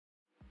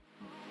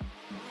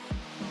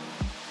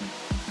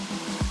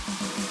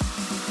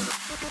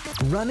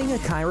Running a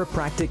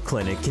chiropractic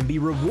clinic can be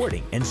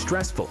rewarding and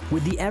stressful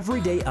with the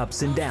everyday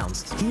ups and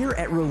downs. Here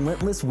at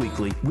Relentless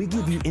Weekly, we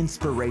give you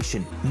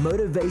inspiration,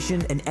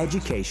 motivation, and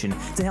education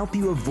to help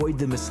you avoid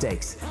the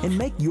mistakes and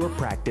make your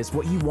practice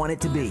what you want it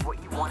to be.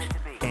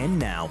 And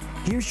now,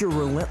 here's your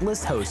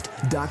Relentless host,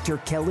 Dr.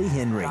 Kelly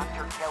Henry.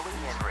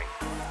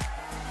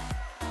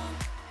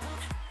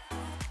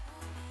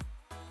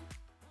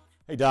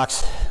 Hey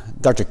docs,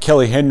 Dr.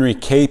 Kelly Henry,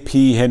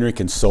 KP Henry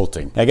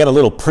Consulting. I got a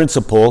little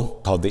principle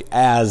called the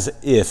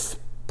as-if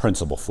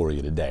principle for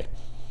you today.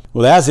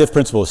 Well, the as-if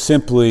principle is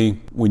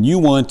simply when you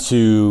want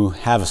to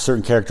have a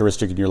certain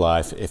characteristic in your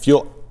life, if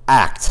you'll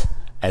act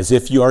as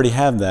if you already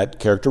have that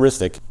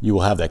characteristic, you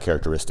will have that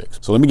characteristic.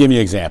 So let me give you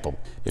an example.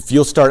 If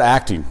you'll start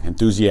acting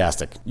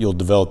enthusiastic, you'll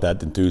develop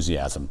that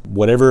enthusiasm.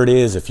 Whatever it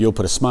is, if you'll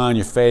put a smile on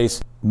your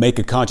face, make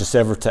a conscious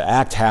effort to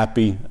act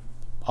happy,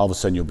 all of a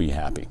sudden you'll be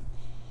happy.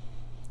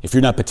 If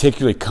you're not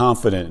particularly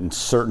confident in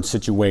certain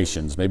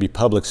situations, maybe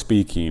public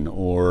speaking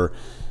or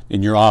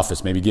in your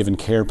office, maybe giving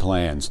care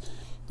plans,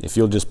 if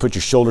you'll just put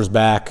your shoulders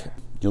back,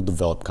 you'll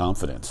develop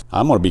confidence.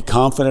 I'm going to be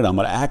confident, I'm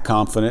going to act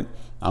confident,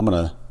 I'm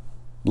going to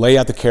lay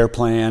out the care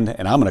plan,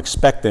 and I'm going to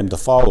expect them to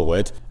follow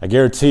it. I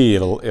guarantee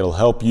it'll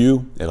help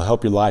you, it'll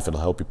help your life, it'll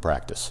help you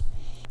practice.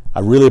 I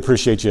really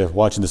appreciate you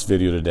watching this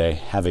video today.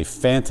 Have a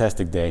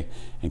fantastic day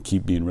and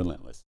keep being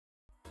relentless.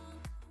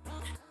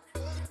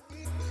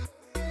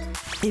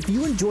 If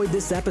you enjoyed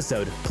this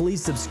episode,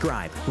 please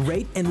subscribe,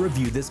 rate, and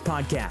review this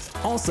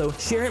podcast. Also,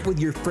 share it with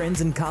your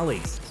friends and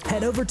colleagues.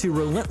 Head over to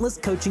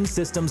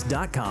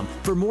RelentlessCoachingSystems.com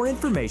for more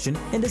information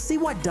and to see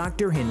what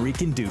Dr. Henry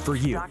can do for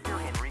you.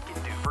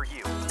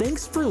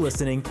 Thanks for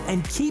listening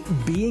and keep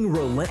being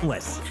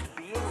relentless.